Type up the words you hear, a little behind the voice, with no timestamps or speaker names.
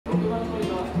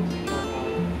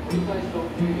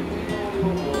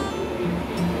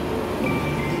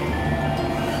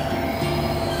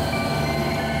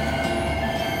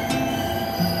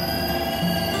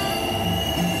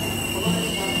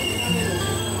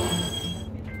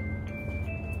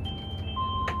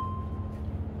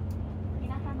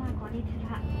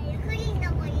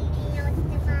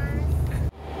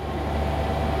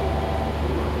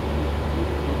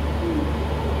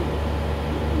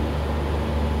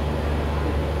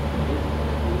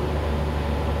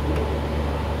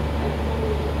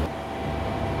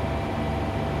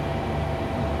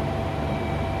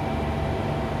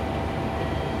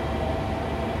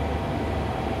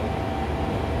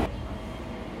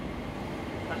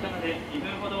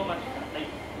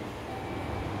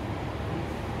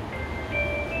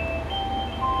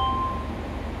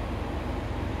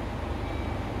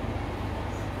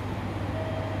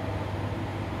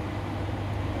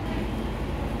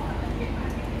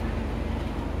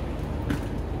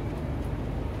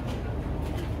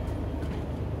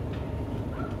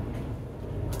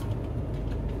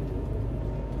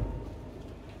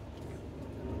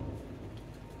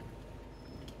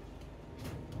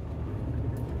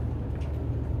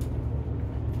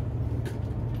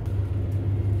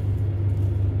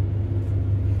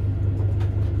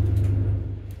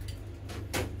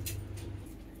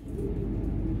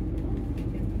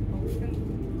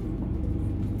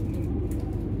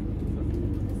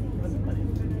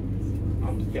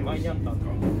手前にあったんか。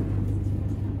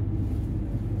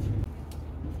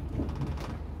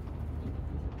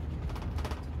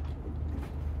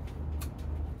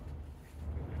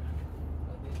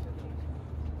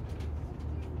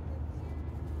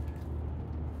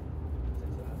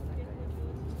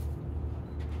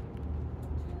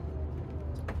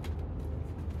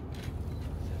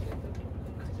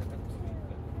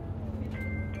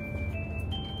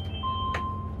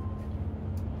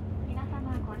皆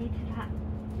様こんにちは。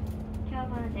今日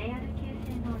は JR 九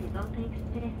州のリゾートエクス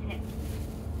プレス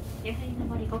湯布院の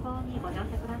森5号にご乗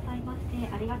車くださいまして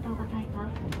ありがとうござい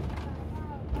ます。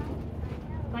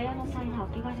ご用の際は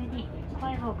お気軽に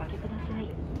声をおかけください。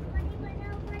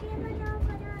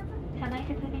車内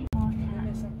設備号車、3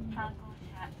号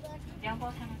車、4号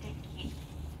車のデッキ、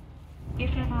湯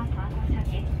布は3号車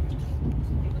です。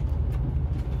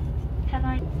車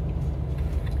内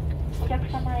お客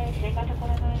様へ新型コ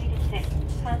ロナウイルス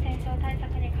感染症対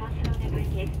策に関するお願い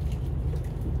です。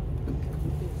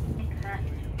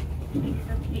引き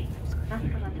続きマス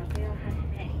クの着用をはじ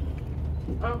め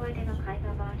大声での会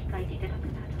話は控えていただく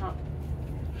など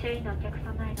周囲のお客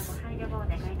様へのご配慮をお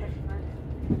願いいたします。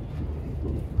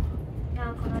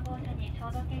なおこの号車に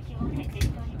消毒液を設置し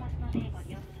ておりますのでご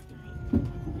利用ください。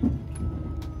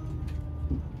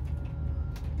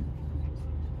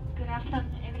Good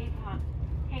afternoon everyone.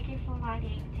 Thank you for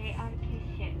riding JR 九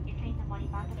州湯布院の森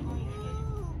バンドフォーユ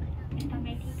ー。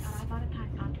Estimated arrival time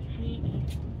at 3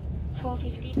 is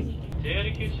 4:50 p.m.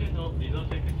 JR 九州のリゾー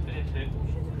トエクスプレス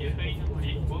湯布院の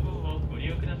森5号をご利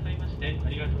用くださいましてあ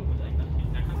りがとうございます。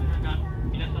中村が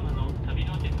皆様の旅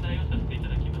のお手伝いをさせていた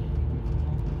だきます。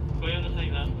ご用の際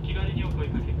はお気軽にお声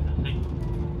掛けください。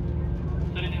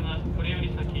それではこれより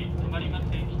先止まります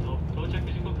駅と到着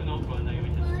時刻のご案内をい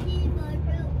たします。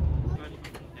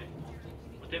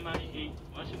お手前に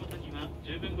お足元には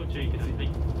十分ご注意ください。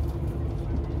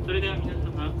それでは皆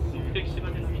様目的地ま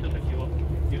でのひとときを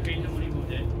湯布院の森号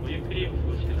でごゆっくりお過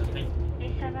ごしください。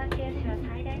列車は九州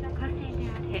最大の河川で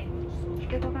ある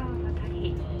筑後川を渡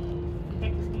り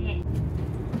別名